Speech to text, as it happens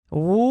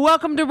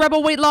Welcome to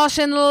Rebel Weight Loss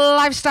and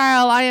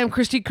Lifestyle. I am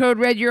Christy Code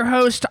Red, your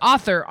host,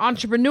 author,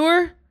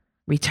 entrepreneur,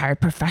 retired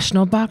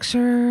professional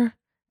boxer,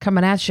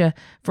 coming at you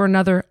for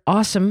another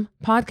awesome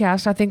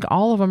podcast. I think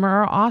all of them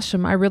are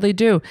awesome. I really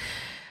do.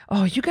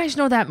 Oh, you guys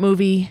know that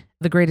movie,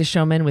 The Greatest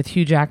Showman with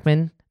Hugh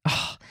Jackman?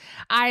 Oh,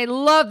 I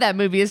love that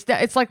movie.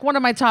 It's like one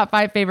of my top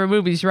 5 favorite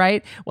movies,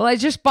 right? Well, I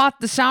just bought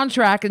the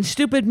soundtrack, and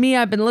stupid me,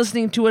 I've been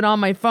listening to it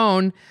on my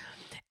phone,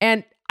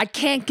 and I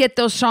can't get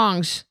those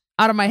songs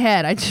out of my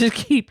head. I just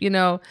keep,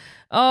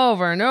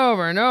 over and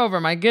over and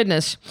over. My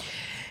goodness.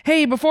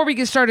 Hey, before we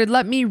get started,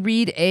 let me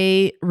read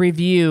a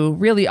review,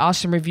 really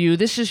awesome review.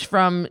 This is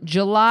from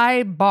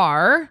July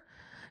Bar,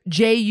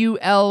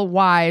 JulYbar.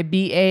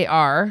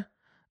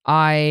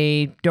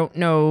 I don't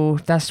know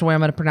if that's the way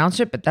I'm going to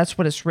pronounce it, but that's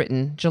what it's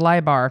written.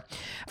 July Bar.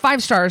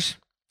 5 stars.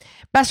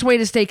 Best way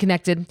to stay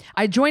connected.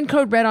 I joined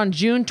Code Red on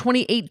June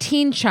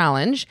 2018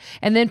 challenge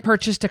and then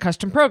purchased a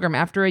custom program.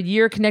 After a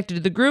year connected to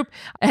the group,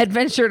 I had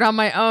ventured on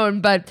my own,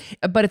 but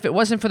if it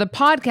wasn't for the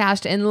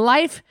podcast and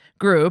life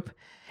group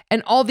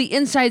and all the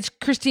insights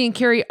Christy and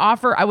Carrie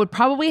offer, I would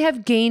probably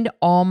have gained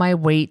all my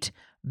weight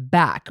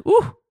back.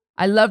 Ooh,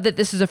 I love that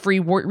this is a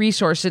free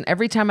resource, and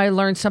every time I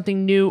learn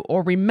something new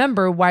or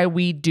remember why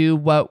we do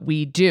what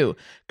we do.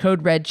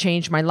 Code Red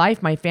changed my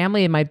life, my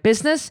family, and my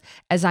business,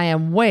 as I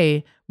am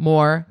way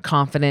more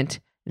confident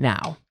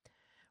now.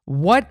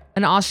 What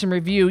an awesome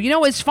review. You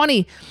know, it's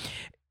funny.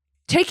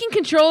 Taking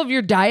control of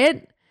your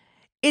diet,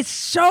 it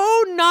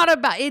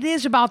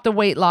is about the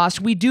weight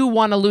loss. We do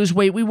want to lose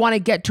weight. We want to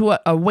get to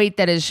a weight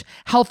that is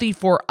healthy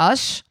for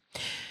us.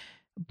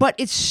 But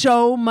it's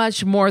so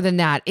much more than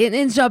that. It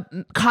ends up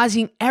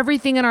causing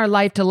everything in our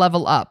life to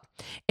level up.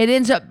 It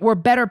ends up, we're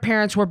better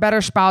parents, we're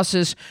better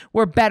spouses,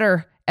 we're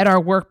better at our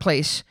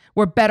workplace,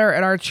 we're better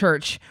at our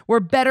church, we're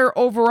better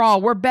overall,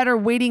 we're better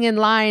waiting in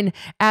line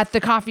at the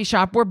coffee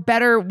shop, we're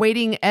better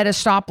waiting at a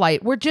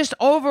stoplight. We're just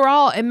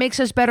overall, it makes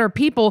us better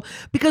people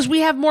because we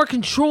have more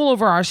control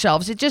over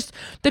ourselves.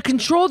 The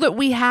control that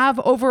we have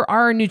over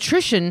our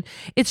nutrition,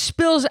 it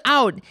spills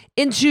out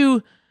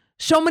into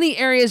so many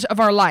areas of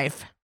our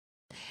life.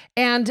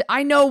 And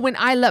I know when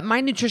I let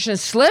my nutrition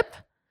slip,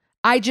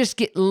 I just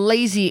get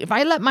lazy. If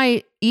I let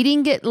my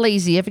eating get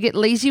lazy, if I get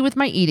lazy with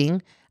my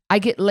eating, I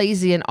get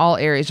lazy in all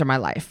areas of my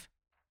life.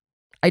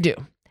 I do.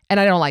 And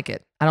I don't like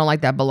it. I don't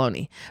like that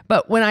baloney.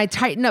 But when I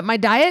tighten up my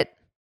diet,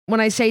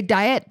 when I say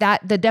diet,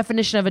 that the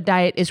definition of a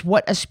diet is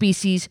what a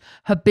species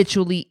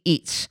habitually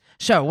eats.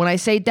 So when I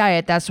say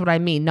diet, that's what I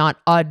mean, not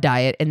a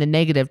diet in the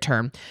negative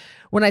term.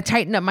 When I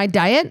tighten up my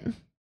diet,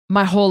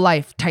 my whole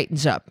life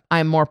tightens up. I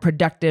am more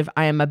productive.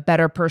 I am a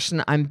better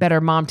person. I'm a better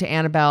mom to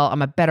Annabelle.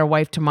 I'm a better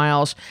wife to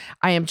Miles.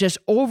 I am just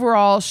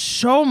overall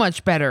so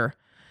much better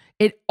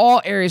in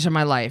all areas of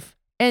my life.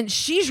 And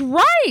she's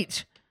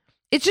right.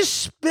 It just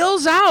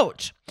spills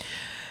out.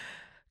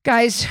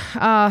 Guys,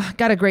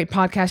 got a great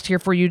podcast here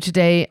for you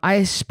today.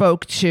 I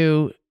spoke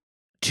to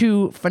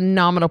 2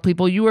 phenomenal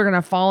people. You are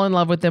going to fall in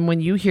love with them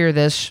when you hear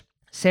this.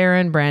 Sarah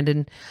and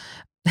Brandon.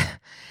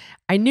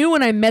 I knew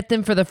when I met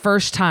them for the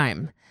first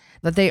time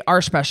that they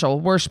are special,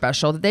 were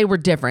special, that they were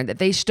different, that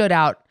they stood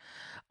out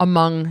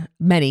among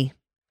many.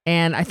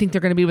 And I think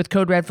they're going to be with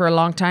Code Red for a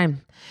long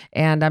time.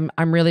 And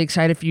I'm really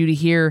excited for you to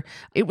hear.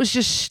 It was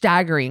just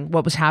staggering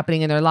what was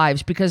happening in their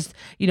lives because,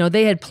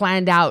 they had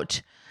planned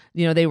out,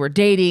 they were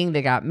dating,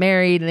 they got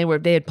married,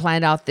 and they had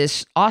planned out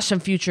this awesome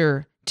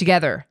future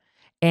together.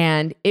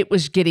 And it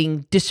was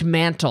getting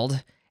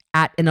dismantled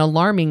at an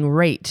alarming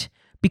rate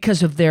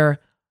because of their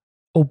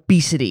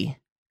obesity.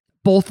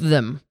 Both of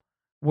them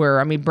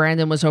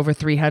Brandon was over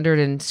 300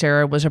 and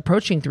Sarah was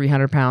approaching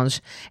 300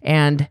 pounds,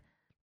 and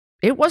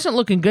it wasn't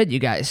looking good, you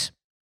guys.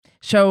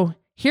 So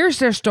here's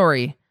their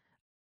story.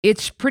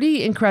 It's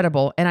pretty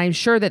incredible, and I'm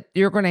sure that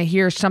you're going to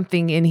hear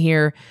something in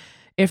here,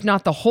 if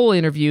not the whole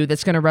interview,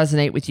 that's going to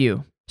resonate with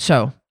you.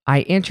 So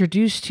I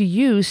introduce to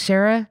you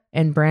Sarah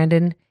and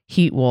Brandon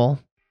Heatwool.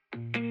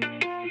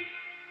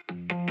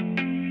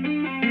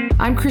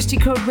 I'm Christy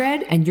Code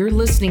Red, and you're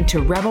listening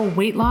to Rebel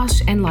Weight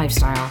Loss and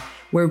Lifestyle,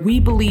 where we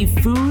believe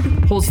food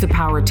holds the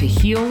power to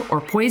heal or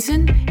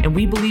poison, and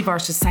we believe our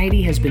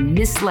society has been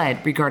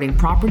misled regarding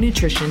proper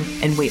nutrition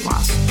and weight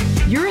loss.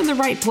 You're in the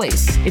right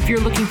place if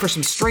you're looking for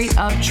some straight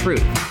up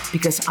truth,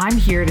 because I'm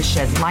here to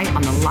shed light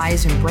on the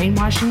lies and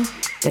brainwashing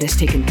that has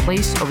taken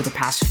place over the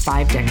past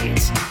 5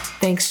 decades.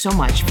 Thanks so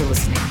much for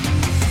listening.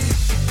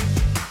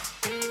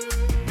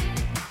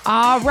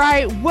 All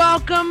right.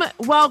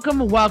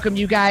 Welcome,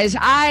 you guys.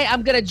 I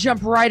am going to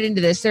jump right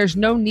into this. There's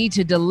no need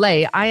to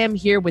delay. I am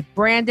here with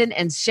Brandon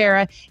and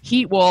Sarah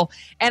Heatwool,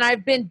 and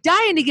I've been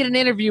dying to get an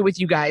interview with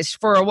you guys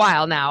for a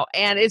while now.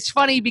 And it's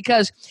funny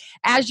because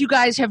as you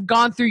guys have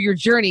gone through your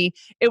journey,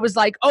 it was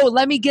like, oh,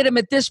 let me get them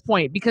at this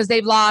point because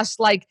they've lost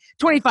like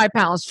 25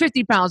 pounds,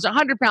 50 pounds,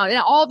 100 pounds.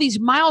 And all these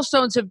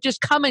milestones have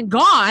just come and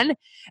gone,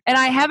 and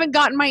I haven't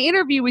gotten my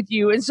interview with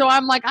you. And so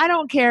I'm like, I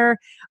don't care.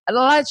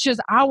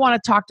 I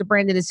want to talk to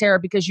Brandon and Sarah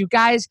because you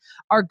guys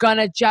are going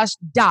to just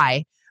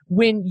die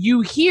when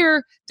you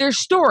hear their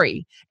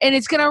story, and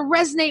it's going to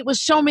resonate with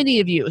so many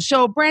of you.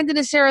 So Brandon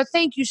and Sarah,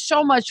 thank you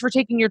so much for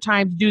taking your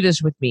time to do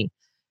this with me.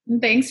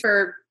 Thanks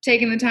for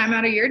taking the time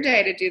out of your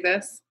day to do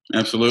this.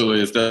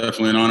 Absolutely. It's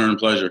definitely an honor and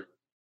pleasure.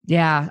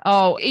 Yeah.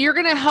 Oh, you're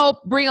going to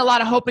help bring a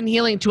lot of hope and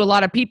healing to a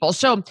lot of people.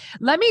 So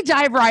let me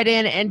dive right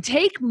in and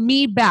take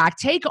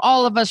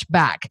all of us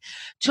back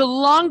to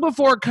long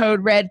before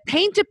Code Red.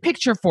 Paint a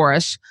picture for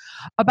us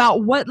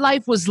about what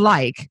life was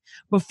like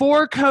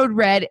before Code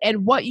Red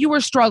and what you were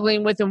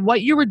struggling with and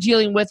what you were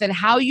dealing with and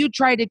how you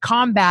tried to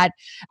combat.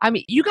 I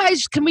mean, you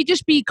guys, can we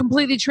just be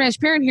completely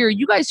transparent here?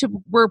 You guys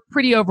were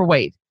pretty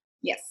overweight.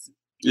 Yes.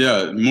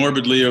 Yeah,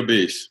 morbidly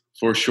obese,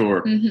 for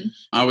sure. Mm-hmm.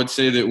 I would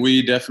say that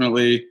we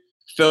definitely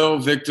fell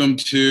victim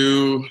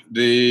to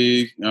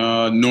the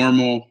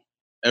normal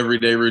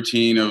everyday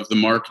routine of the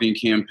marketing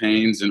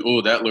campaigns and,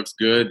 oh, that looks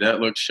good,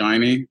 that looks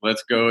shiny,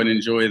 let's go and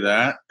enjoy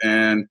that.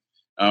 And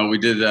we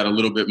did that a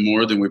little bit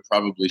more than we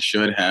probably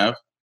should have.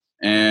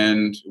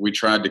 And we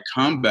tried to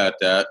combat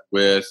that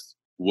with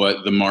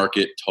what the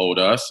market told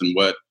us and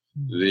what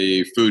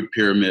the food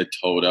pyramid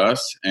told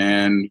us.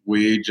 And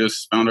we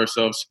just found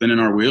ourselves spinning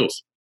our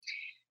wheels.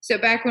 So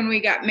back when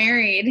we got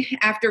married,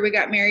 after we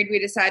got married, we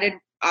decided,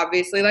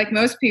 obviously, like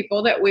most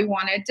people, that we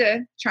wanted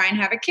to try and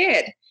have a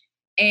kid.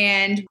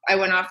 And I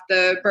went off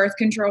the birth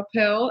control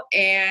pill,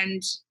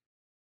 and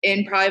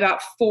in probably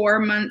about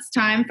 5 months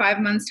time,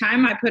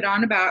 I put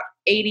on about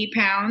 80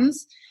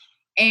 pounds.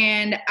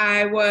 And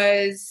I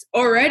was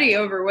already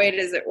overweight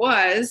as it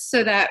was,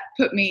 so that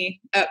put me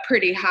up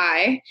pretty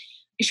high.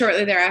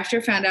 Shortly thereafter,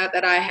 found out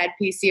that I had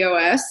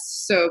PCOS.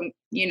 So,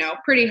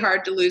 pretty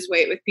hard to lose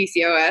weight with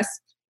PCOS.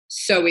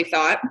 So we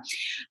thought.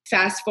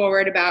 Fast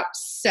forward about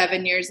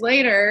 7 years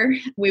later,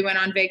 we went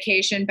on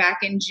vacation back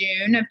in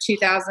June of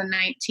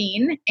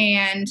 2019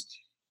 and,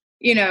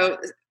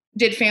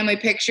 did family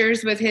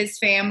pictures with his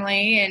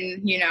family.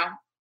 And,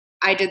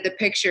 I did the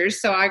pictures.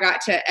 So I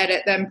got to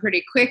edit them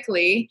pretty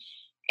quickly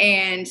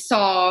and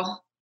saw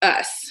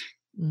us.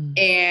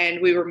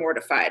 And we were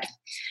mortified.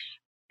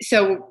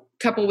 So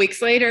a couple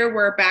weeks later,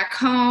 we're back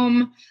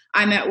home.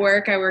 I'm at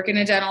work. I work in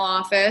a dental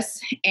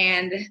office.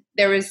 And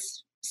there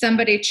was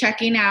somebody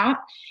checking out,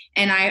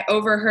 and I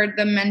overheard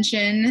them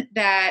mention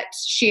that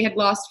she had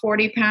lost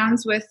 40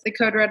 pounds with the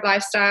Code Red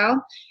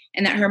lifestyle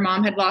and that her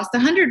mom had lost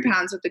 100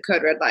 pounds with the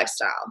Code Red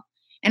lifestyle.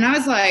 And I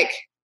was like,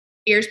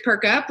 ears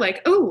perk up,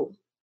 like, oh,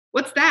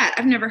 what's that?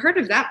 I've never heard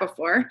of that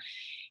before.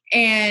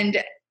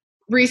 And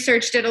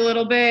researched it a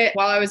little bit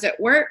while I was at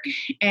work,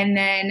 and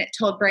then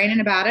told Brandon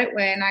about it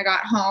when I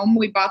got home.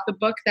 We bought the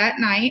book that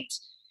night,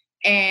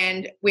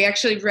 and we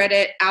actually read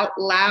it out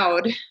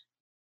loud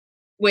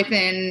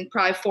within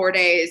probably 4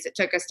 days. It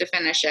took us to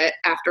finish it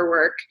after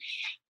work.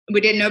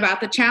 We didn't know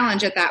about the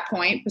challenge at that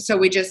point. So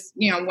we just,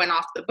 went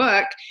off the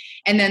book.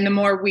 And then the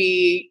more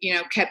we,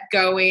 kept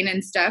going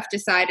and stuff,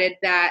 decided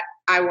that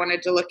I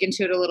wanted to look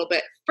into it a little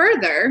bit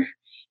further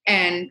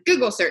and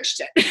Google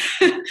searched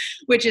it,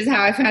 which is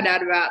how I found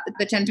out about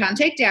the 10-pound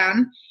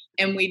takedown.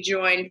 And we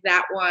joined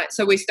that one.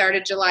 So we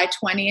started July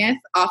 20th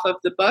off of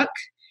the book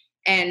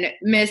and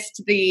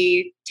missed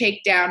the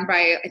takedown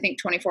by, I think,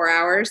 24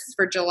 hours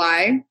for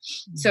July.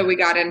 So we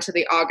got into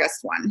the August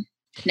one.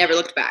 Never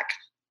looked back.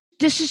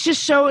 This is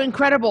just so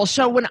incredible.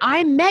 So when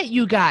I met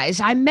you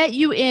guys, I met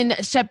you in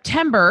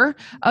September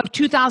of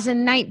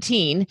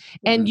 2019,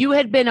 and you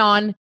had been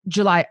on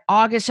July,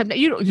 August, September.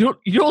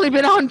 You'd only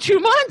been on 2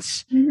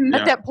 months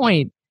at that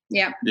point.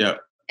 Yeah. Yeah.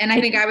 And I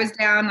think I was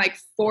down like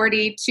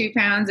 42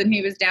 pounds and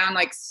he was down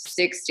like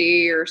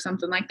 60 or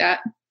something like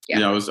that.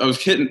 Yeah, I was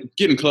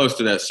getting close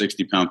to that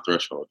 60-pound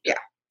threshold. Yeah.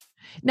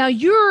 Now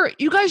you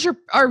guys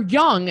are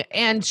young,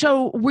 and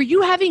so were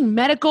you having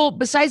medical,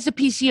 besides the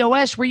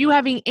PCOS, were you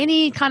having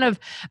any kind of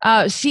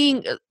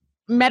seeing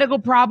medical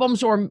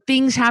problems or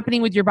things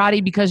happening with your body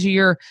because of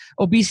your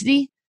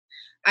obesity?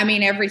 I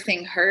mean,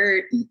 everything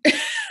hurt.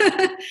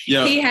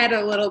 Yeah. He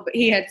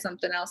had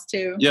something else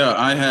too. Yeah,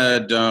 I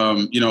had,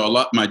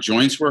 my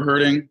joints were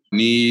hurting,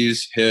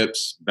 knees,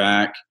 hips,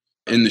 back,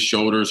 and the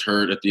shoulders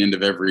hurt at the end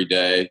of every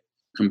day,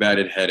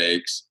 combated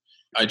headaches.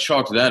 I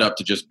chalked that up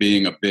to just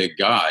being a big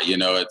guy.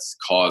 It's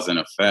cause and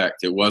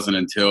effect. It wasn't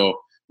until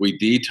we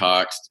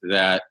detoxed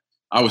that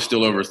I was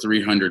still over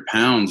 300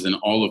 pounds and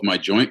all of my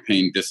joint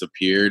pain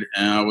disappeared.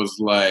 And I was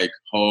like,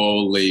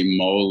 holy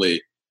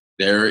moly,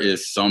 there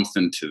is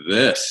something to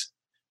this.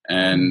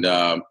 And,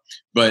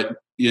 but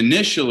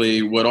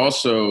initially what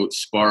also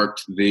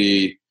sparked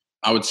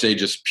I would say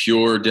just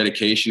pure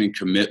dedication and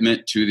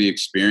commitment to the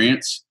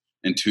experience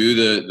and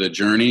to the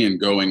journey and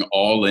going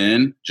all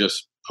in,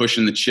 just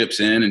pushing the chips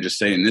in and just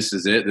saying, this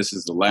is it, this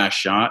is the last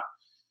shot,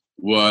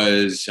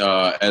 was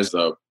as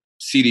a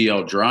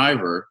CDL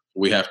driver,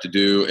 we have to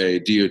do a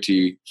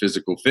DOT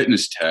physical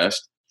fitness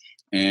test,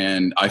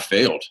 and I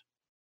failed.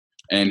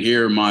 And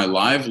here my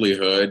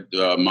livelihood,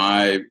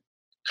 my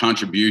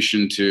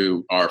contribution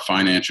to our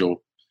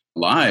financial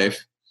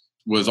life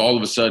was all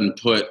of a sudden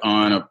put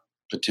on a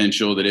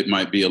potential that it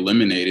might be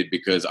eliminated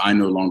because I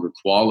no longer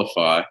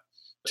qualify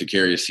to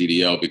carry a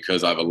CDL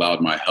because I've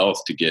allowed my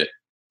health to get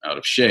out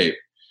of shape.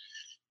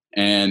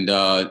 And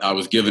I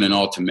was given an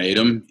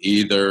ultimatum: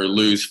 either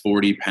lose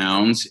 40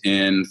 pounds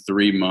in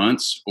 3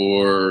 months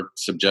or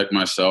subject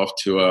myself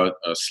to a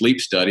sleep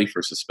study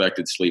for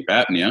suspected sleep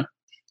apnea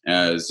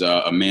as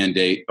a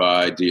mandate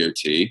by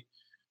DOT.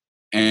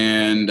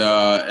 And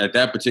at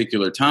that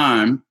particular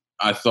time,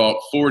 I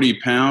thought 40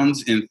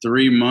 pounds in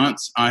 3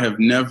 months. I have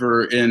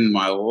never in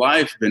my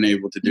life been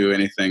able to do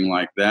anything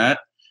like that.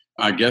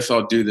 I guess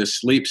I'll do this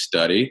sleep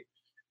study.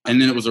 And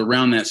then it was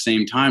around that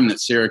same time that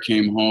Sarah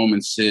came home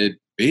and said,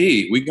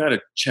 B, we got to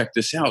check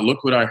this out.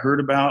 Look what I heard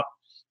about.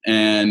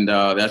 And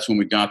that's when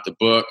we got the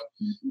book.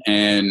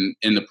 And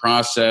in the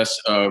process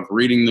of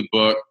reading the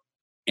book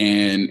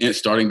and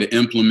starting to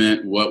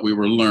implement what we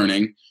were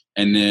learning,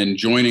 and then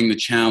joining the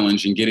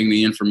challenge and getting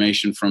the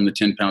information from the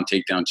 10-pound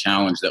takedown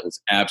challenge, that was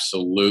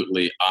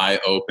absolutely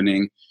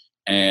eye-opening.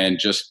 And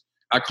just,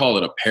 I call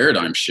it a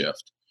paradigm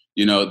shift.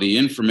 You know, the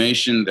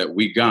information that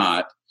we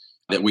got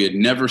that we had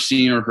never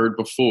seen or heard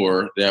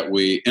before, that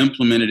we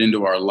implemented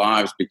into our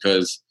lives,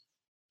 because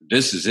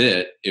this is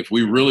it. If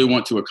we really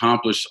want to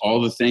accomplish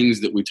all the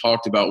things that we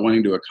talked about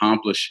wanting to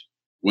accomplish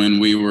when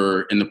we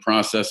were in the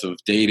process of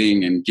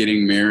dating and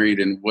getting married,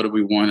 and what do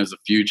we want as a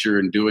future,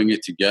 and doing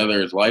it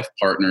together as life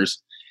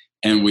partners.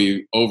 And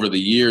we, over the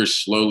years,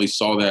 slowly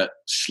saw that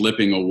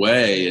slipping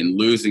away and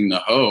losing the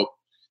hope.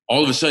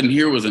 All of a sudden,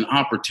 here was an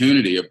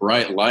opportunity, a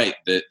bright light,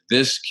 that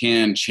this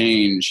can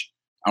change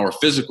our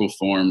physical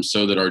form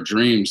so that our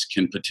dreams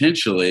can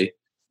potentially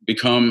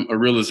become a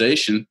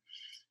realization.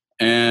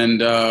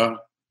 And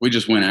we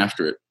just went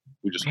after it.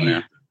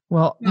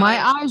 Well, my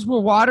eyes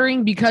were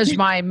watering because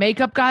my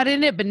makeup got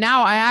in it, but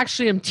now I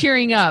actually am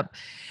tearing up.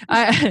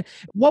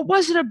 What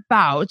was it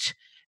about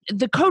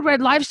the Code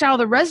Red lifestyle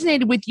that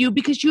resonated with you?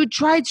 Because you had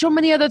tried so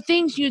many other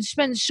things. You had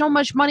spent so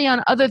much money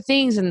on other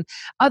things and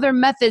other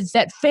methods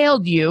that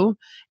failed you.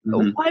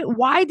 Mm-hmm.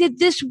 Why did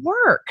this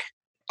work?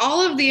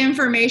 All of the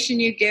information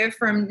you give,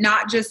 from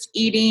not just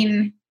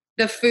eating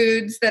the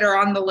foods that are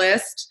on the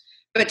list,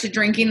 but to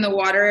drinking the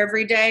water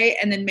every day,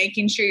 and then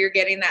making sure you're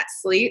getting that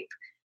sleep.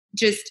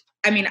 Just,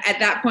 I mean, at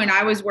that point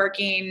I was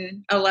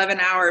working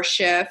 11-hour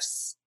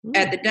shifts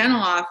at the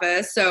dental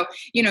office. So,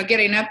 you know,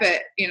 getting up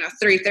at,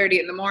 3:30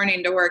 in the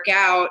morning to work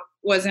out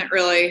wasn't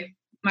really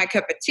my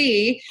cup of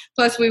tea.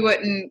 Plus we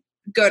wouldn't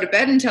go to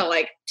bed until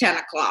like 10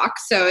 o'clock.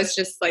 So it's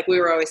just like, we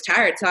were always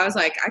tired. So I was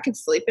like, I could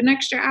sleep an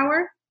extra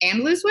hour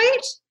and lose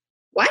weight.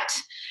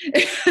 What?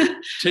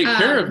 Take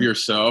care of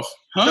yourself.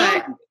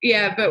 Huh?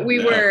 But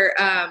we were,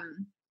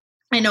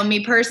 I know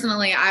me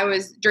personally, I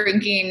was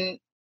drinking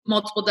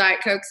multiple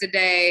Diet Cokes a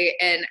day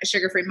and a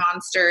sugar-free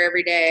Monster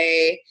every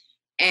day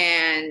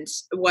and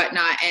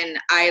whatnot. And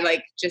I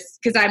like, just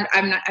cause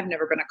I've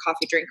never been a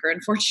coffee drinker,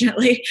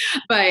 unfortunately,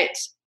 but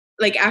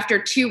like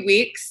after 2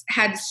 weeks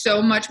had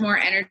so much more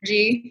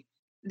energy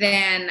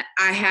than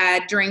I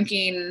had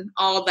drinking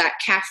all that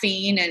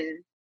caffeine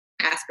and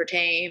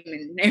aspartame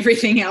and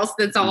everything else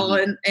that's all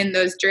in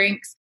those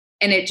drinks.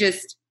 And it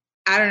just,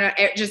 I don't know,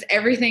 just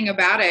everything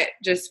about it,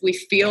 just, we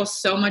feel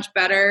so much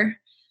better.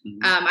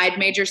 I had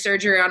major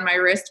surgery on my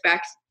wrist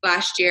back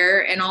last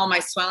year, and all my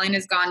swelling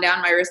has gone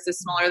down. My wrist is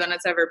smaller than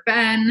it's ever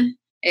been.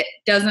 It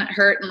doesn't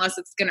hurt unless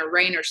it's going to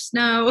rain or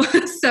snow.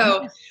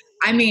 So,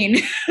 I mean,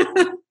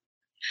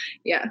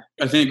 yeah.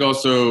 I think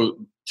also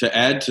to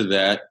add to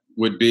that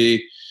would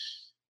be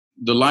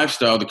the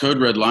lifestyle. The Code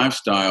Red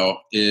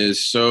lifestyle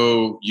is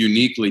so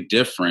uniquely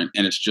different,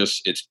 and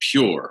it's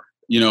pure.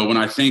 You know, when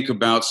I think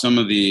about some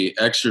of the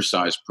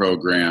exercise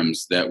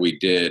programs that we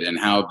did and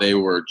how they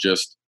were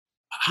just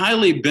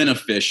highly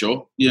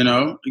beneficial,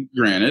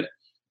 granted,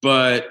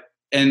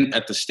 and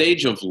at the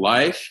stage of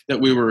life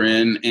that we were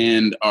in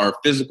and our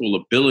physical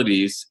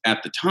abilities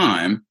at the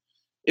time,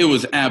 it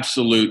was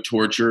absolute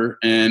torture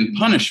and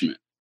punishment.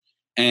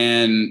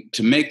 And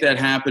to make that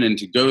happen and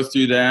to go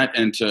through that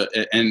and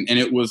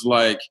it was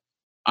like,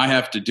 I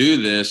have to do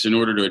this in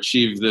order to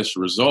achieve this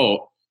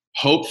result,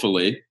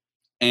 hopefully.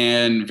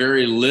 And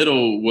very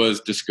little was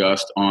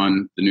discussed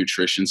on the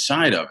nutrition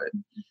side of it.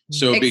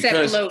 So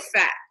except low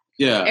fat.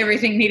 Yeah.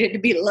 Everything needed to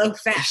be low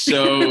fat.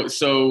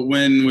 So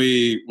when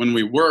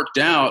we worked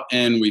out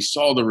and we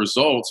saw the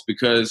results,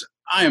 because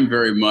I am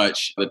very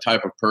much the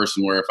type of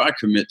person where if I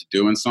commit to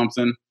doing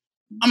something,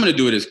 I'm going to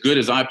do it as good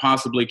as I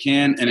possibly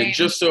can. And it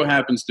just so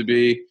happens to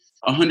be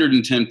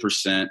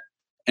 110%.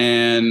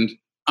 And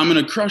I'm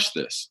going to crush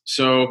this.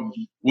 So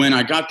when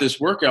I got this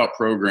workout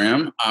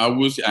program, I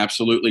was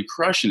absolutely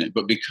crushing it.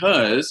 But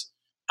because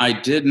I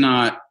did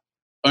not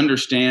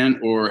understand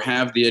or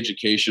have the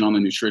education on the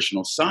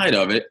nutritional side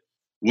of it,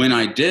 when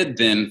I did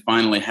then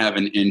finally have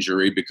an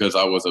injury, because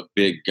I was a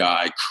big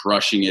guy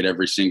crushing it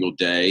every single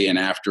day, and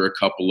after a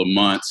couple of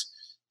months,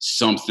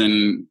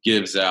 something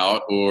gives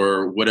out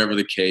or whatever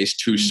the case,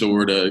 too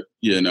sore to,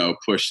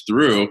 push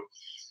through,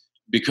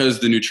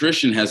 because the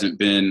nutrition hasn't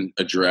been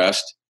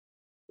addressed,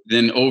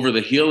 then over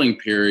the healing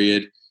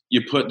period,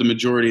 you put the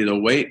majority of the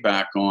weight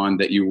back on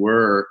that you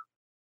were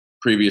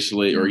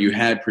previously or you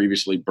had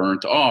previously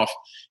burnt off,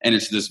 and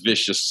it's this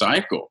vicious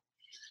cycle.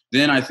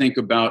 Then I think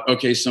about,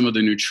 okay, some of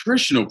the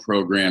nutritional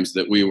programs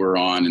that we were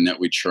on and that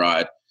we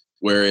tried,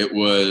 where it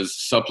was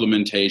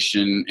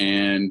supplementation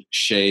and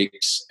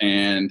shakes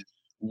and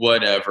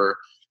whatever.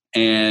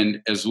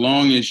 And as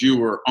long as you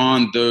were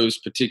on those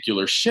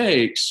particular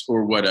shakes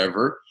or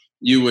whatever,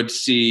 you would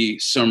see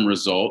some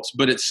results.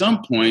 But at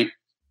some point,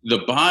 the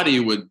body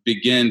would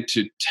begin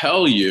to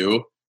tell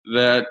you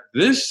that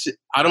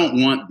I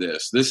don't want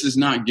this. This is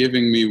not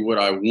giving me what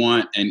I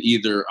want. And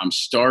either I'm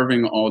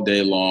starving all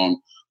day long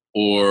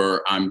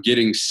or I'm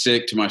getting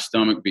sick to my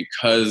stomach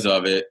because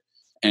of it.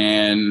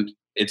 And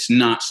it's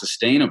not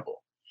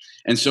sustainable.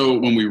 And so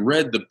when we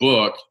read the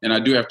book, and I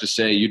do have to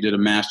say you did a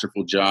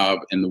masterful job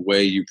in the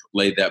way you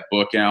laid that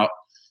book out,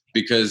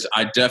 because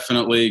I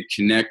definitely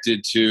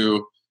connected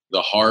to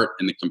the heart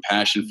and the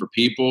compassion for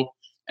people,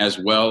 as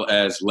well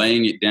as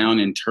laying it down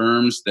in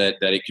terms that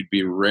it could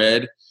be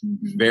read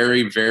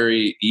very,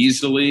 very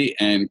easily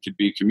and could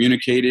be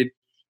communicated,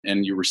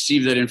 and you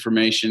receive that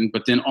information.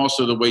 But then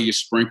also the way you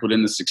sprinkled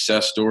in the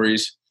success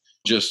stories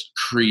just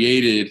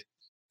created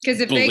because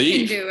if they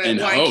can do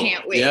it, why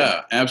can't we?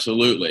 Yeah,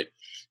 absolutely.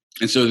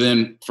 And so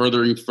then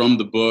furthering from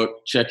the book,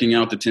 checking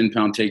out the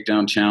 10-pound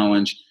takedown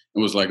challenge, it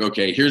was like,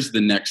 okay, here's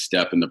the next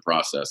step in the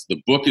process.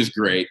 The book is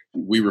great.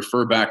 We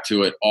refer back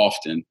to it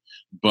often,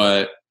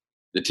 but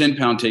the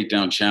 10-pound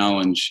takedown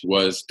challenge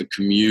was the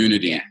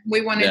community. Yeah,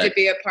 we wanted to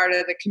be a part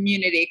of the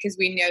community because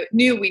we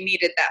knew we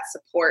needed that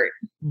support.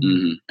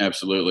 Mm-hmm,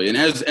 absolutely. And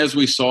as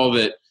we saw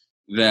that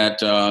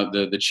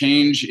the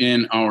change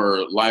in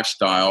our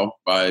lifestyle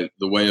by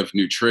the way of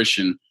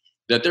nutrition,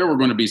 that there were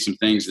going to be some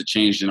things that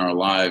changed in our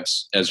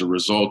lives as a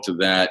result of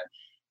that,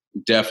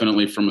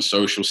 definitely from a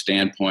social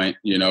standpoint,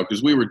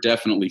 because we were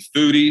definitely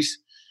foodies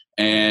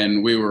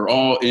and we were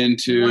all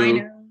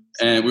into,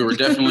 and we were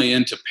definitely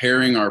into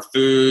pairing our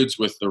foods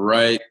with the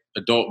right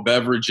adult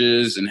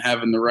beverages and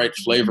having the right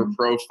flavor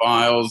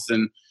profiles.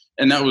 And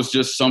that was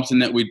just something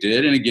that we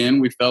did. And again,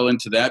 we fell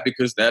into that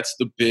because that's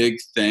the big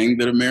thing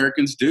that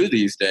Americans do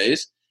these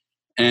days.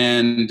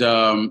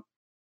 And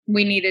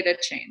we needed a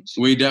change.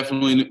 We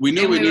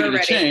knew we needed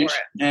a change.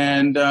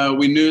 And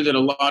we knew that a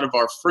lot of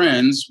our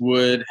friends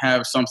would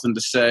have something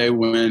to say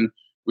when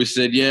we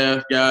said,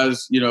 yeah,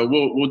 guys,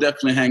 we'll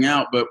definitely hang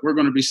out, but we're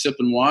going to be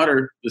sipping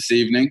water this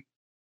evening.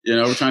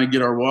 We're trying to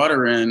get our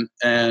water in,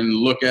 and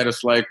look at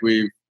us like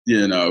we've,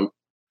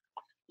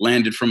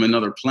 landed from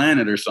another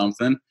planet or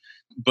something.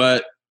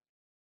 But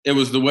it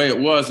was the way it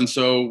was. And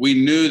so we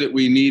knew that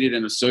we needed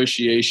an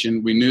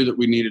association. We knew that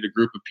we needed a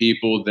group of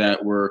people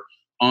that were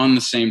on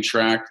the same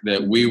track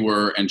that we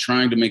were and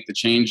trying to make the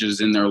changes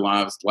in their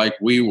lives like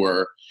we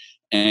were.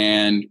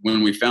 And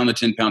when we found the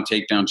 10-pound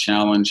takedown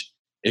challenge,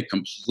 it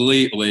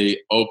completely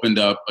opened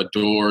up a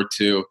door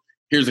to,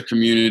 here's a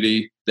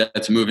community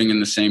that's moving in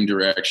the same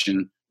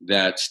direction,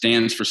 that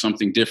stands for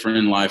something different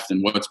in life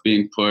than what's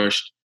being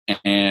pushed,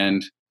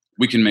 and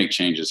we can make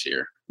changes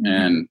here.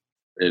 And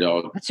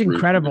that's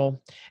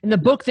incredible. And the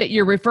book that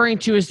you're referring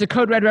to is the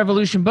Code Red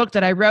Revolution book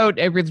that I wrote.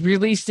 It was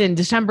released in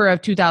December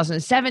of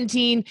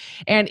 2017.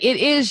 And it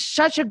is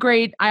such a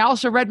great, I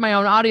also read my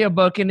own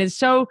audiobook, and it's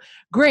so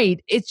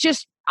great. It's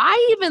just,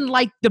 I even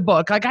like the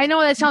book. Like, I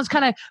know that sounds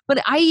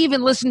but I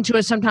even listen to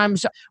it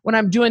sometimes when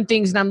I'm doing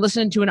things and I'm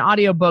listening to an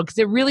audiobook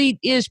that really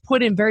is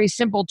put in very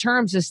simple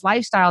terms, this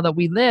lifestyle that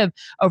we live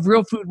of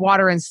real food,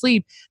 water, and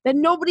sleep that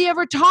nobody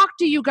ever talked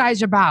to you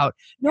guys about.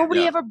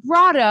 Nobody ever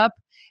brought up,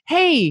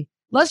 hey,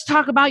 let's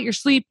talk about your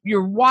sleep,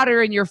 your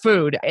water, and your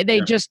food. And they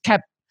just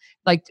kept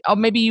like, oh,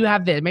 maybe you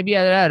have this, maybe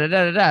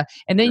and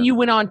then you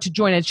went on to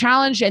join a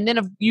challenge, and then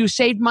you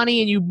saved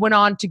money and you went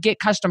on to get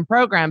custom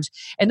programs.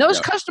 And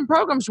those custom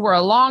programs were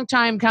a long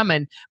time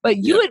coming. But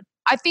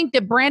I think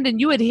that Brandon,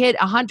 you had hit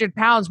 100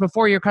 pounds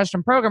before your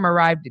custom program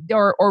arrived,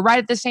 or right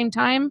at the same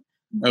time.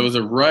 It was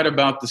right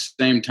about the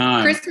same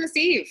time. Christmas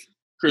Eve.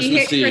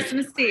 Christmas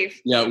Eve.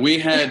 Yeah, we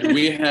had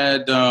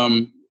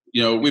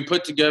we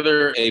put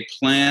together a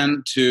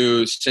plan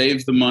to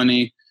save the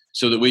money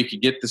so that we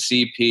could get the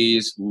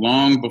CPs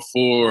long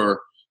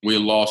before we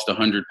lost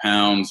 100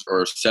 pounds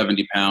or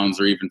 70 pounds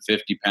or even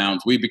 50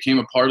 pounds. We became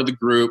a part of the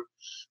group.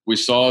 We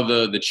saw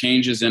the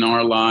changes in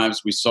our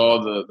lives. We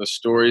saw the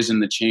stories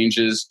and the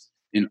changes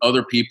in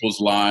other people's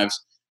lives.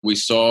 We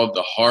saw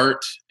the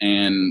heart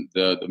and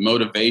the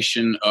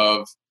motivation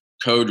of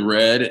Code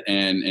Red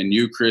and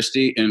you,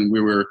 Christy, and we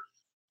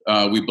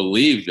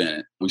believed in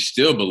it. We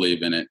still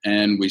believe in it.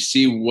 And we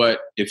see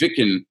if it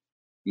can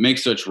make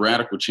such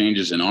radical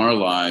changes in our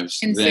lives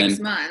in 6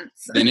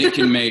 months, then it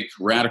can make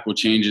radical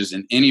changes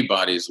in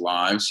anybody's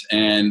lives.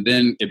 And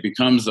then it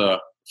becomes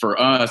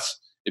for us,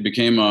 it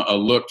became a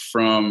look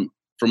from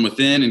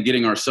within and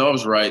getting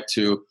ourselves right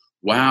to,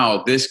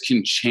 wow, this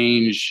can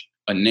change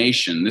a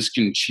nation. This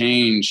can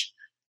change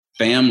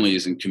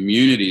families and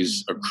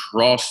communities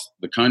across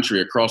the country,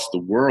 across the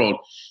world.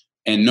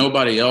 And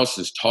nobody else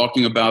is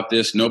talking about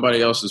this.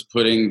 Nobody else is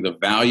putting the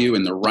value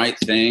in the right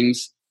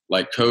things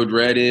like Code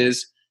Red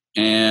is.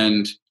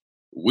 And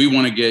we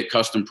want to get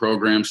custom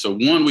programs. So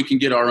one, we can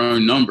get our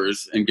own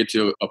numbers and get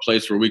to a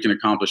place where we can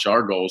accomplish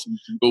our goals.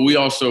 But we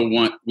also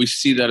we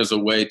see that as a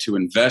way to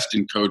invest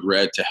in Code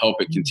Red to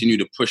help it continue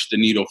to push the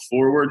needle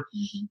forward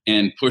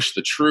and push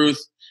the truth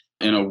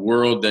in a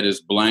world that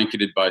is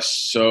blanketed by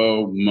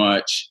so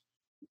much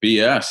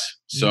BS.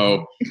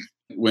 So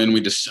when we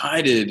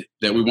decided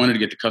that we wanted to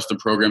get to custom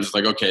programs, it's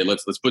like, okay,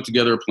 let's put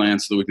together a plan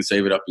so that we can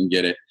save it up and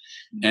get it.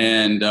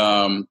 And,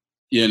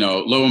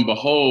 lo and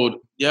behold,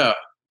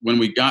 when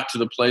we got to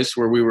the place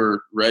where we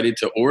were ready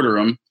to order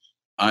them,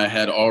 I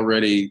had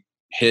already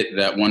hit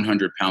that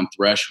 100-pound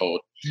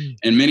threshold.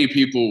 And many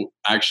people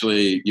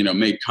actually,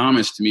 made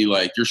comments to me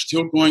like, you're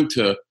still going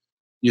to,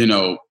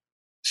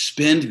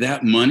 spend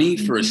that money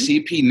for a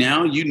CP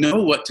now? You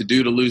know what to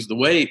do to lose the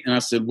weight. And I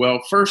said, well,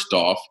 first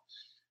off,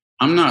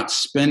 I'm not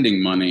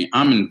spending money.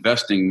 I'm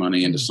investing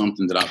money into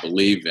something that I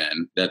believe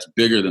in that's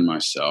bigger than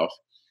myself.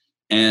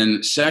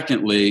 And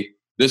secondly,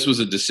 this was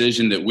a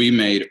decision that we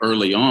made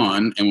early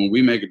on. And when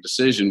we make a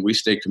decision, we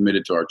stay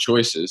committed to our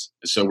choices.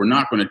 So we're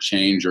not going to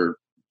change or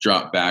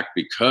drop back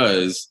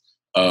because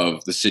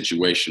of the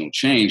situational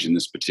change in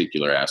this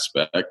particular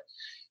aspect.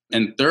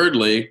 And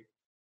thirdly,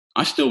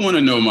 I still want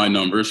to know my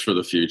numbers for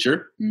the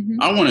future.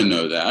 I want to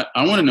know that.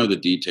 I want to know the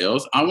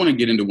details. I want to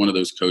get into one of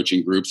those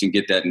coaching groups and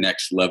get that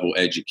next level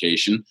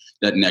education,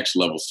 that next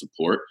level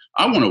support.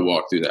 I want to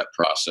walk through that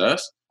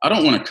process. I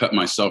don't want to cut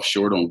myself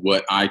short on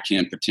what I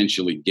can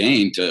potentially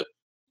gain to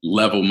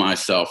level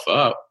myself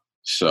up.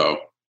 So.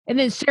 And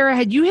then Sarah,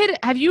 have you hit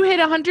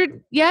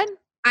 100 yet?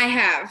 I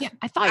have. Yeah,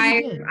 I thought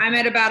you did. I'm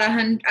at about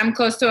 100. I'm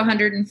close to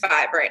 105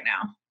 right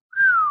now.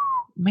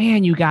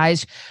 Man, you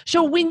guys.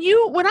 So when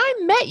I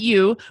met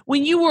you,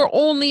 when you were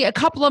only a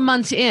couple of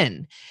months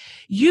in,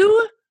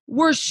 you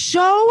were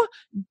so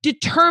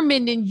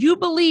determined and you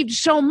believed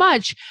so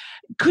much.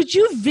 Could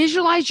you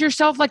visualize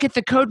yourself like at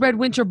the Code Red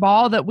Winter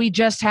Ball that we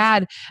just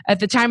had at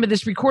the time of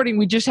this recording?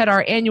 We just had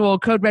our annual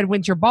Code Red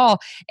Winter Ball.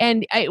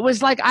 And it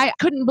was like, I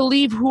couldn't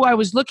believe who I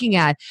was looking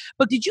at.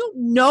 But did you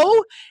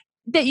know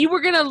that you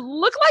were going to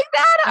look like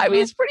that? I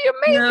mean, it's pretty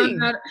amazing.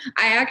 No,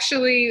 I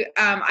actually,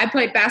 I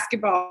played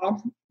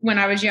basketball when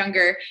I was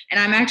younger, and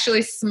I'm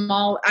actually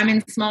small. I'm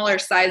in smaller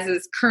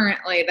sizes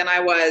currently than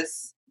I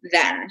was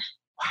then.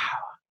 Wow.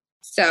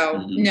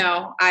 So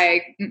no,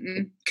 I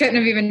couldn't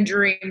have even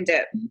dreamed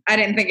it. I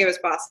didn't think it was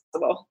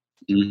possible.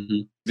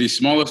 The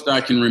smallest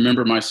I can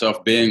remember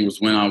myself being was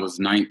when I was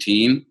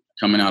 19,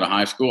 coming out of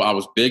high school. I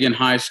was big in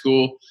high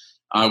school.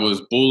 I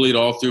was bullied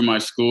all through my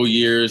school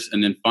years.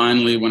 And then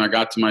finally, when I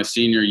got to my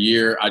senior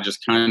year, I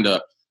just kind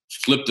of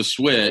flipped the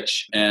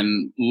switch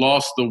and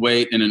lost the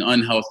weight in an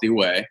unhealthy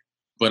way.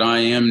 But I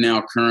am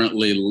now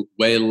currently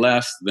way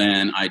less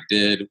than I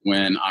did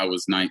when I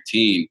was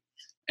 19.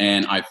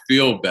 And I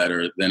feel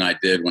better than I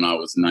did when I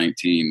was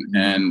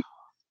 19.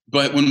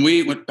 But when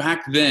we went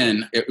back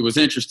then, it was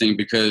interesting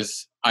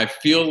because I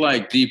feel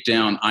like deep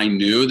down, I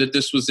knew that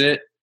this was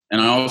it.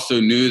 And I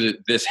also knew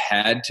that this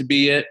had to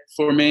be it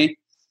for me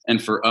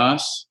and for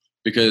us,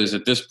 because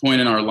at this point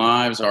in our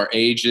lives, our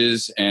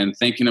ages, and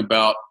thinking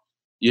about,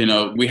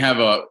 we have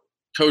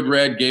Code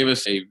Red gave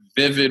us a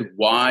vivid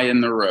why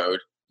in the road.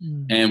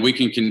 And we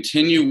can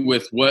continue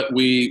with what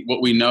we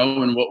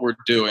know and what we're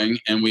doing,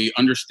 and we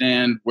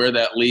understand where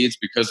that leads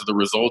because of the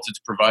results it's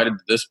provided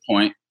to this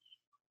point.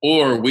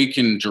 Or we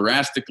can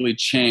drastically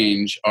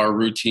change our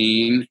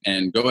routine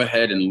and go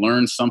ahead and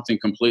learn something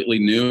completely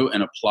new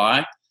and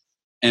apply.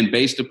 And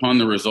based upon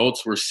the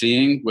results we're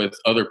seeing with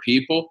other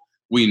people,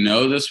 we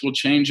know this will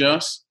change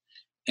us,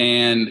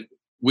 and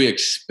we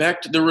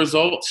expect the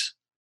results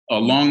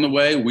along the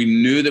way. We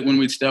knew that when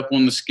we'd step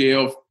on the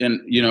scale and,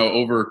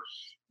 over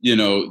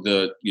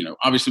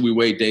obviously we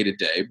weigh day to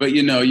day, but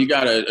you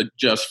got to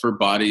adjust for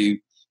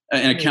body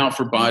and account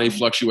for body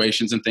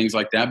fluctuations and things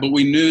like that. But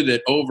we knew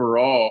that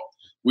overall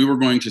we were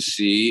going to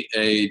see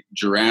a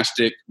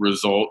drastic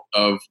result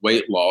of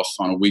weight loss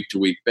on a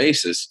week-to-week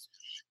basis.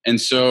 And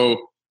so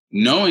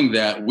knowing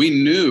that, we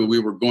knew we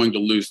were going to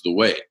lose the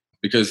weight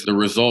because the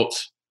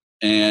results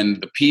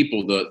and the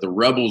people, the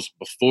rebels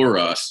before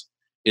us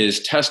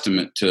is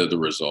testament to the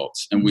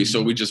results. And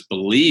so we just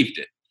believed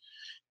it.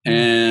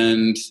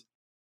 And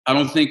I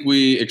don't think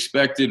we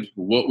expected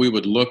what we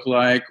would look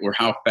like or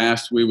how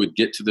fast we would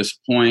get to this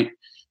point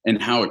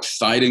and how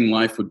exciting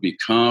life would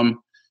become,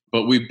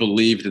 but we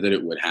believed that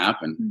it would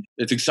happen.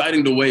 It's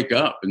exciting to wake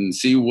up and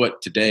see what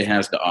today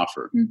has to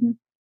offer.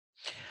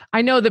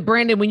 I know that,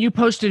 Brandon, when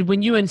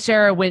you and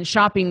Sarah went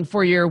shopping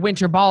for your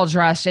winter ball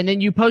dress, and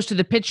then you posted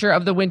the picture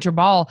of the winter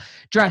ball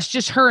dress,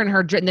 just her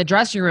in the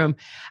dressing room.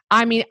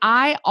 I mean,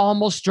 I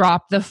almost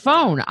dropped the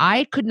phone.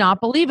 I could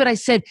not believe it. I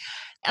said,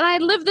 and I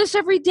live this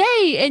every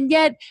day. And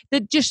yet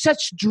that just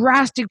such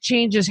drastic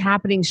changes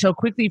happening so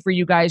quickly for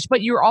you guys,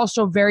 but you're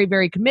also very,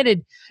 very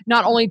committed,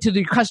 not only to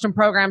the custom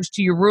programs,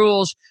 to your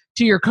rules,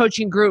 to your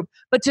coaching group,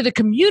 but to the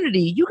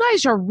community. You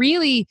guys are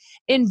really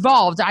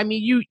involved. I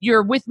mean,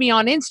 you're with me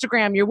on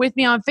Instagram, you're with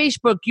me on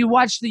Facebook, you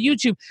watch the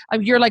YouTube,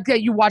 you're like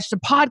that, you watch the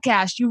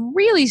podcast, you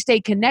really stay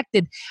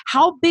connected.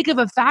 How big of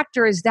a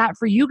factor is that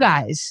for you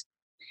guys?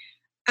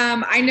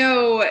 I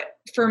know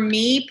for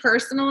me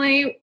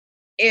personally,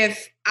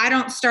 if I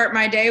don't start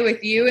my day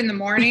with you in the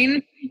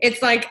morning,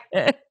 it's like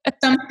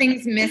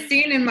something's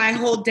missing and my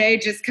whole day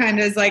just kind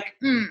of is like,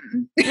 I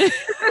mean,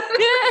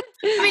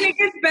 it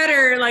gets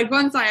better like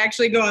once I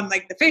actually go on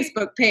like the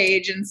Facebook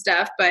page and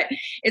stuff, but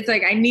it's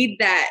like I need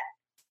that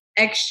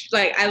extra,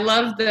 like I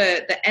love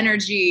the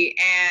energy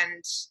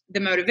and the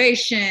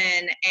motivation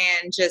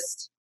and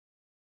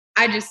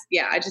I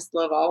just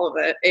love all of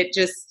it.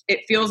 It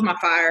fuels my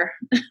fire.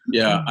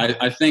 Yeah.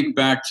 I think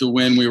back to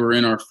when we were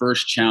in our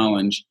first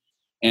challenge,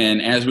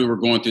 and as we were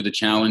going through the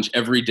challenge,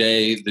 every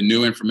day, the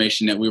new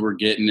information that we were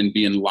getting and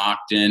being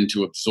locked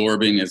into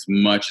absorbing as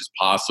much as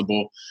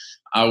possible,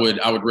 I would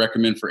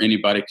recommend for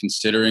anybody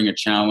considering a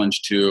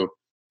challenge to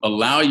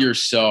allow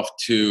yourself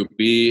to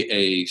be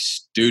a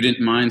student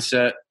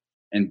mindset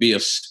and be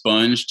a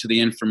sponge to the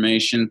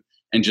information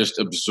and just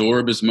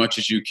absorb as much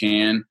as you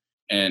can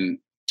and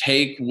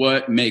take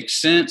what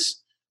makes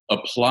sense,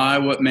 apply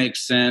what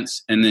makes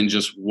sense, and then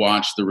just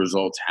watch the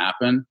results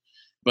happen.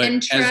 But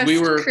and trust as we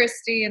were,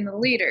 Christy and the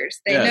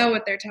leaders, they know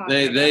what they're talking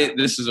about.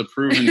 This is a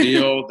proven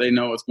deal. They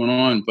know what's going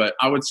on. But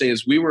I would say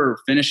as we were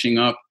finishing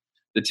up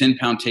the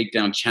 10-pound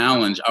takedown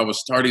challenge, I was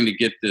starting to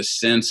get this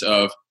sense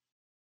of,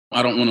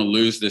 I don't want to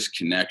lose this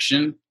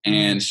connection.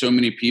 And so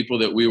many people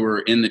that we were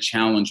in the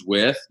challenge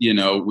with,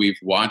 we've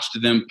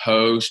watched them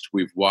post,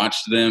 we've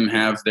watched them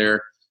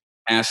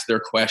ask their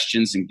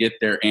questions and get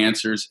their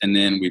answers. And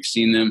then we've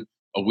seen them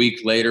a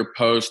week later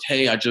post,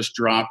 hey, I just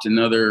dropped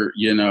another,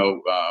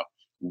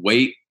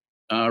 weight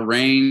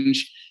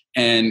range.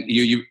 And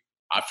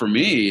for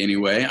me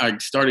anyway, I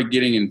started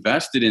getting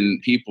invested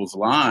in people's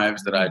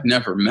lives that I'd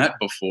never met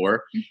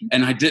before. Mm-hmm.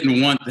 And I didn't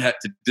want that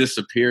to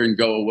disappear and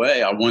go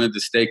away. I wanted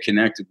to stay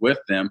connected with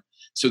them.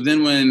 So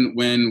then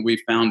when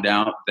we found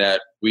out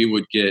that we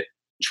would get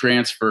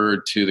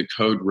transferred to the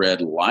Code Red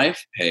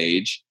Life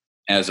page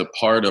as a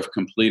part of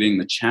completing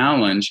the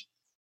challenge,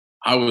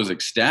 I was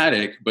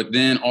ecstatic. But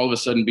then all of a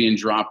sudden being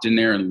dropped in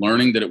there and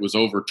learning that it was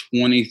over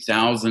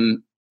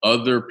 20,000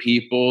 other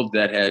people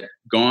that had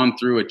gone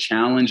through a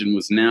challenge and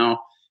was now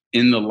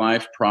in the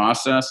life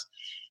process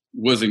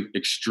was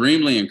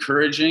extremely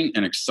encouraging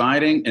and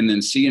exciting. And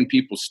then seeing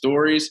people's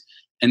stories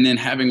and then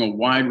having a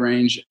wide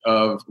range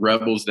of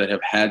rebels that have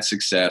had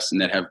success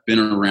and that have been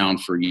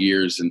around for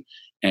years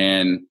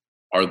and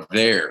are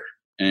there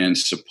and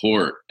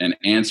support and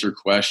answer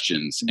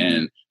questions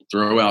and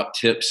throw out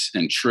tips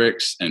and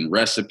tricks and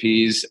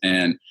recipes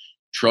and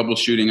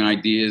troubleshooting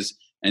ideas,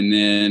 and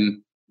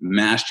then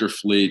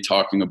masterfully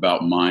talking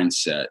about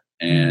mindset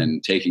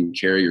and taking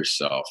care of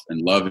yourself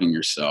and loving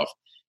yourself.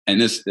 And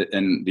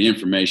the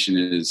information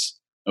is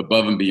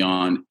above and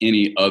beyond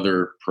any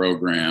other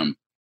program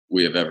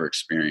we have ever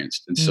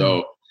experienced. And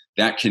so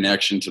that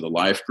connection to the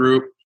life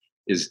group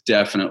is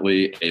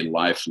definitely a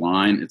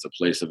lifeline. It's a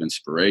place of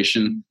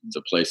inspiration. It's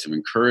a place of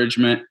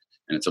encouragement.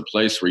 And it's a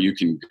place where you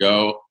can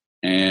go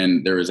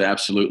and there is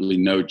absolutely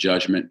no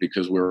judgment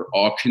because we're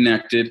all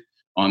connected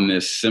on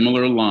this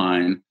similar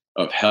line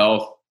of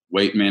health,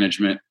 weight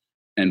management,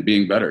 and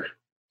being better.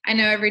 I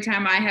know every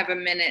time I have a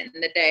minute in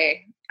the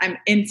day, I'm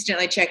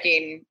instantly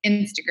checking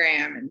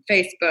Instagram and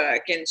Facebook,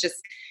 and it's just,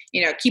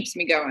 keeps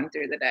me going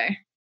through the day.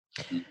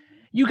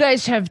 You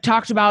guys have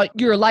talked about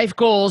your life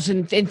goals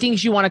and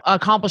things you want to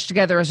accomplish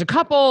together as a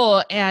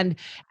couple, and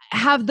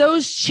have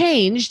those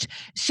changed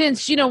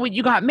since, when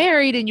you got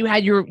married and you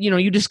had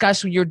you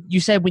discussed you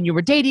said when you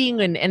were dating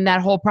and that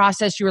whole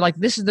process, you were like,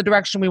 this is the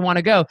direction we want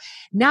to go.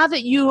 Now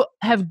that you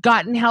have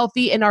gotten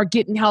healthy and are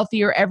getting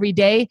healthier every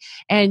day,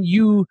 and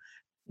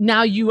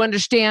now you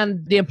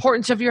understand the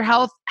importance of your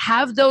health,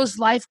 have those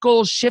life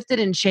goals shifted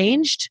and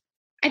changed?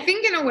 I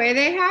think in a way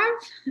they have,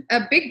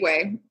 a big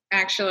way,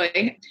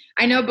 actually.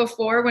 I know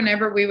before,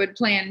 whenever we would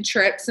plan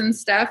trips and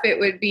stuff, it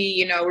would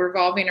be,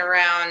 revolving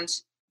around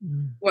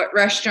what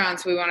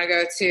restaurants we want to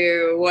go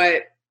to,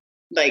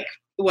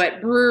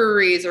 what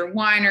breweries or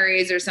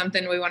wineries or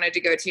something we wanted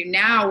to go to.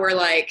 Now we're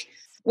like,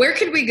 where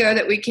could we go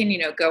that we can,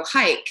 go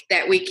hike,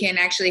 that we can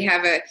actually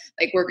have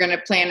we're going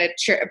to plan a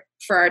trip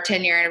for our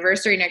 10-year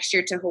anniversary next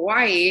year to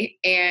Hawaii,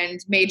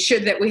 and made sure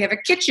that we have a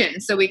kitchen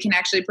so we can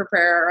actually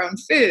prepare our own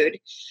food,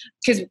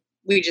 because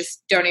we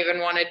just don't even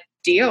want to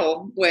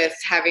deal with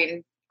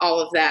having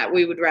all of that.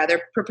 We would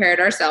rather prepare it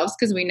ourselves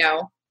because we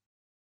know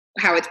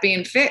how it's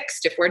being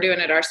fixed if we're doing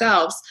it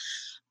ourselves.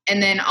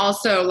 And then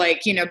also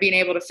being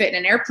able to fit in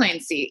an airplane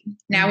seat.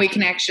 Now we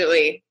can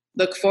actually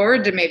look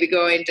forward to maybe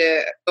going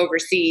to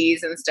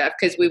overseas and stuff,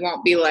 because we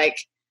won't be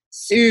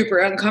super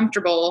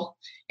uncomfortable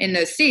in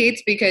those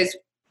seats because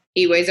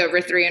he weighs over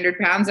 300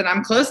 pounds and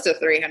I'm close to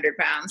 300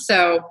 pounds.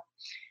 So,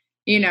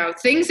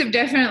 things have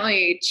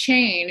definitely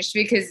changed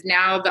because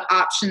now the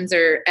options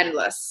are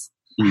endless.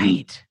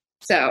 Right.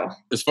 So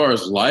as far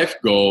as life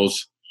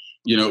goals,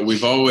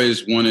 we've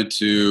always wanted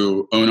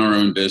to own our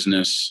own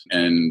business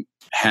and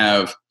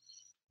have,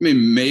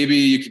 maybe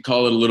you could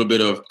call it a little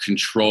bit of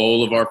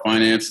control of our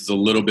finances, a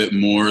little bit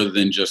more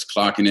than just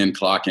clocking in,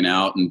 clocking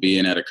out, and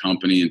being at a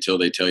company until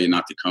they tell you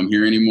not to come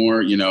here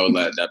anymore.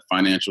 That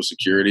financial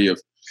security of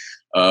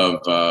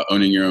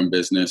owning your own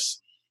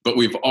business. But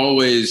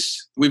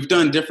we've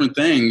done different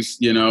things.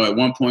 You know, at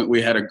one point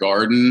we had a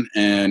garden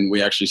and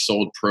we actually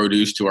sold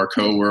produce to our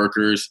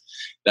coworkers.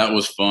 That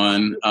was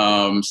fun.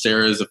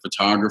 Sarah is a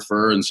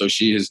photographer, and so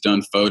she has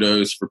done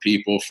photos for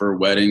people for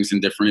weddings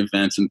and different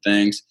events and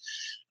things.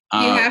 You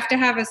have to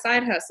have a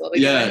side hustle.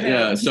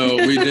 Yeah. So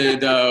we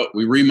did,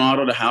 we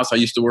remodeled a house. I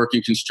used to work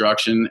in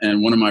construction,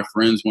 and one of my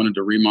friends wanted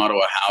to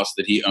remodel a house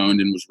that he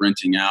owned and was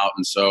renting out.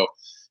 And so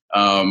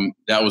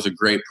that was a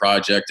great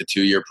project, a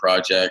 2-year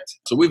project.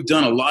 So we've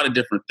done a lot of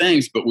different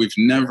things, but we've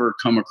never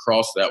come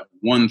across that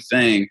one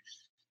thing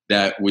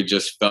that we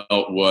just felt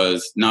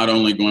was not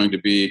only going to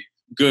be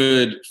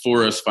good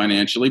for us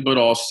financially, but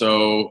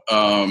also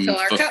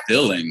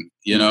fulfilling,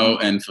 you know,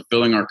 and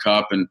fulfilling our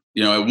cup. And,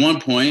 you know, at one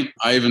point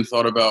I even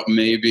thought about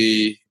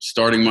maybe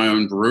starting my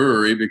own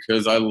brewery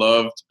because I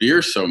loved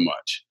beer so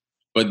much.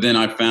 But then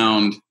I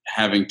found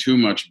having too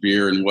much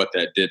beer and what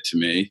that did to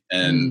me.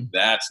 And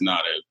that's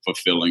not a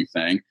fulfilling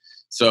thing.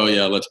 So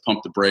yeah, let's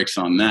pump the brakes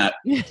on that.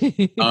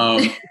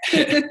 And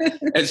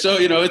so,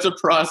 you know, it's a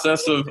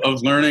process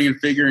of learning and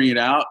figuring it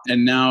out.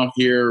 And now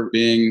here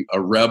being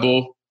a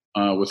rebel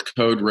with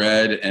Code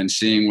Red and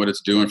seeing what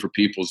it's doing for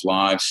people's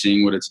lives,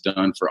 seeing what it's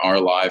done for our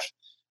life.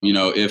 You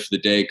know, if the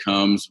day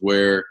comes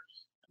where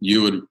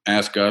you would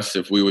ask us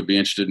if we would be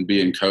interested in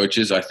being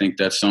coaches, I think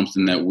that's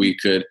something that we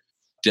could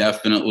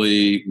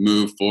definitely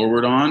move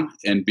forward on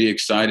and be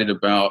excited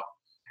about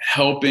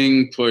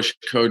helping push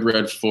Code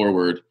Red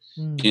forward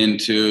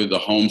into the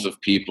homes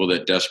of people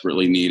that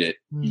desperately need it.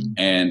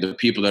 And the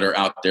people that are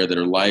out there that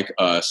are like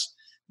us,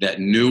 that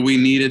knew we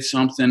needed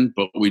something,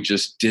 but we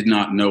just did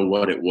not know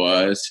what it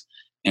was,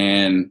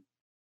 and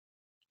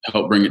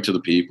help bring it to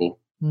the people.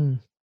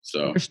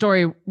 So your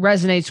story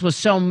resonates with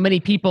so many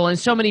people, and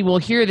so many will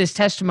hear this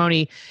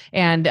testimony.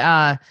 And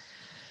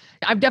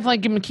I'm definitely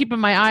going to keep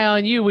my eye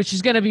on you, which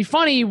is going to be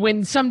funny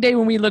when someday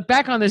when we look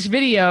back on this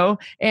video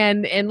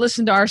and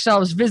listen to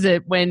ourselves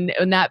visit when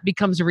that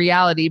becomes a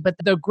reality. But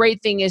the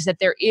great thing is that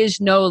there is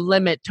no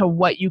limit to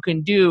what you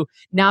can do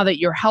now that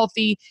you're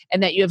healthy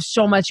and that you have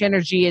so much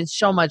energy and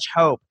so much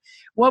hope.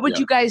 What would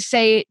you guys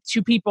say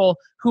to people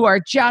who are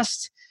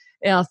just,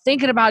 you know,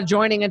 thinking about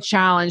joining a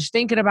challenge,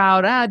 thinking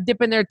about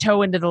dipping their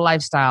toe into the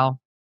lifestyle?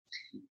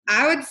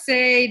 I would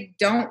say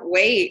don't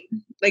wait.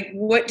 Like,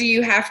 what do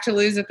you have to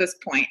lose at this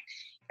point?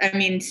 I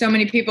mean, so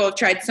many people have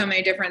tried so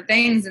many different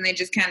things and they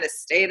just kind of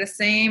stay the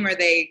same or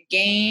they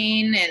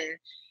gain. And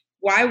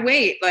why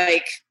wait?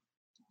 Like,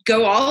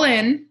 go all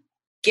in,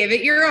 give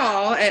it your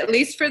all, at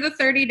least for the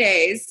 30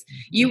 days.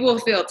 You will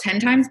feel 10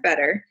 times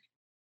better.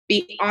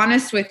 Be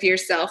honest with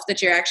yourself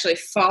that you're actually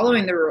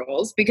following the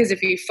rules, because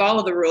if you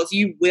follow the rules,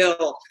 you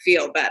will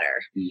feel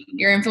better.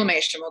 Your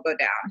inflammation will go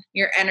down.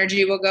 Your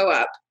energy will go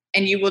up.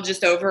 And you will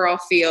just overall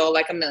feel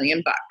like $1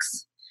 million.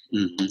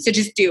 So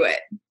just do it.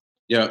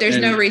 Yeah. There's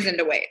no reason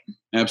to wait.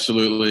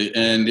 Absolutely.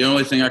 And the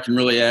only thing I can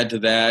really add to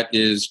that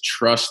is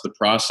trust the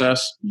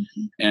process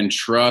and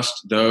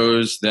trust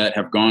those that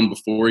have gone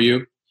before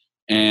you,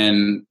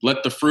 and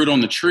let the fruit on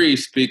the tree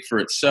speak for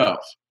itself.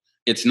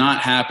 It's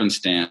not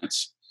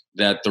happenstance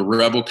that the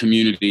Rebel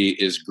community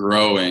is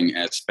growing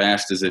as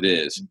fast as it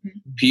is.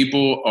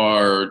 People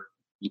are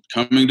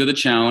coming to the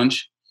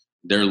challenge.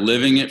 They're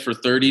living it for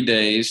 30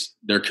 days.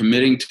 They're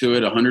committing to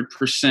it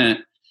 100%.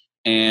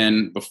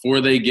 And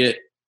before they get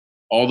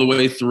all the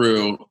way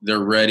through, they're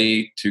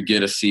ready to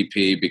get a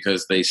CP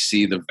because they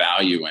see the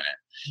value in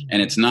it.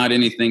 And it's not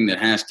anything that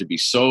has to be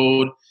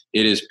sold.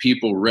 It is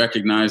people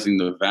recognizing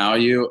the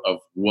value of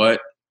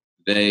what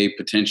they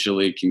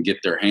potentially can get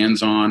their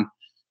hands on.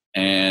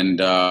 And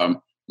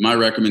my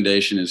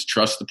recommendation is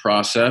trust the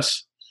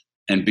process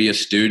and be a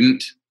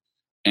student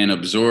and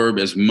absorb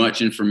as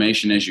much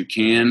information as you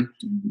can.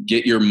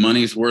 Get your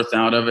money's worth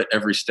out of it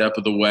every step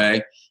of the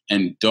way.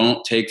 And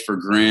don't take for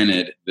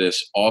granted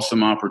this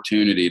awesome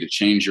opportunity to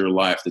change your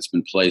life that's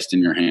been placed in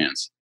your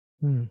hands.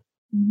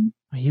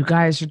 You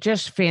guys are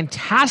just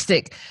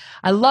fantastic.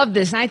 I love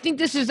this. And I think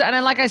this is,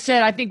 and like I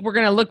said, I think we're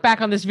going to look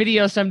back on this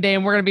video someday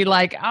and we're going to be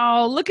like,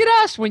 oh, look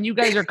at us when you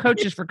guys are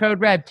coaches for Code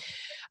Red.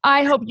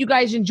 I hope you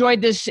guys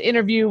enjoyed this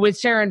interview with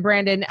Sarah and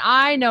Brandon.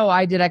 I know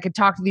I did. I could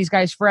talk to these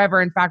guys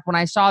forever. In fact, when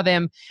I saw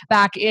them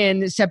back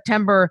in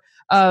September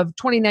of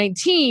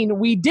 2019,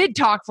 we did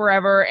talk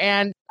forever,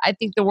 and I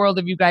think the world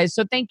of you guys.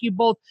 So thank you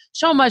both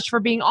so much for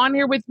being on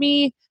here with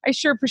me. I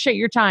sure appreciate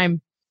your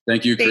time.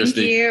 Thank you,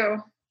 Christy. Thank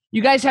you.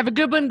 You guys have a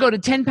good one. Go to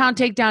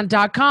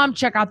 10poundtakedown.com.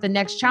 Check out the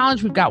next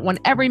challenge. We've got one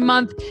every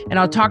month, and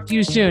I'll talk to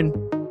you soon.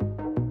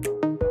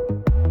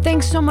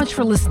 Thanks so much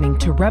for listening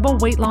to Rebel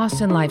Weight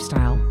Loss and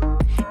Lifestyle.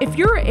 If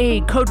you're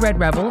a Code Red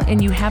Rebel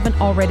and you haven't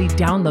already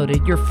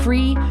downloaded your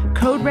free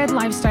Code Red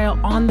Lifestyle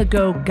on the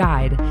Go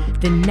guide,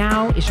 then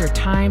now is your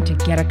time to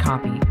get a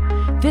copy.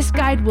 This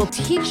guide will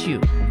teach you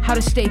how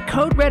to stay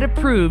Code Red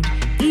approved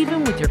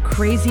even with your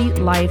crazy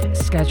life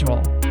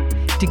schedule.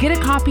 To get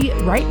a copy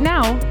right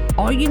now,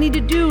 all you need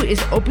to do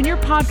is open your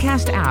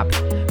podcast app,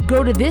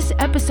 go to this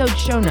episode's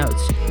show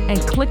notes, and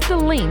click the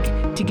link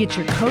to get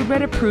your Code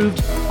Red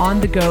approved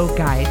on the Go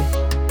guide.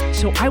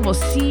 So I will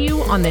see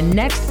you on the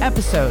next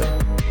episode.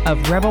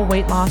 of Rebel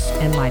Weight Loss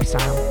and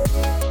Lifestyle.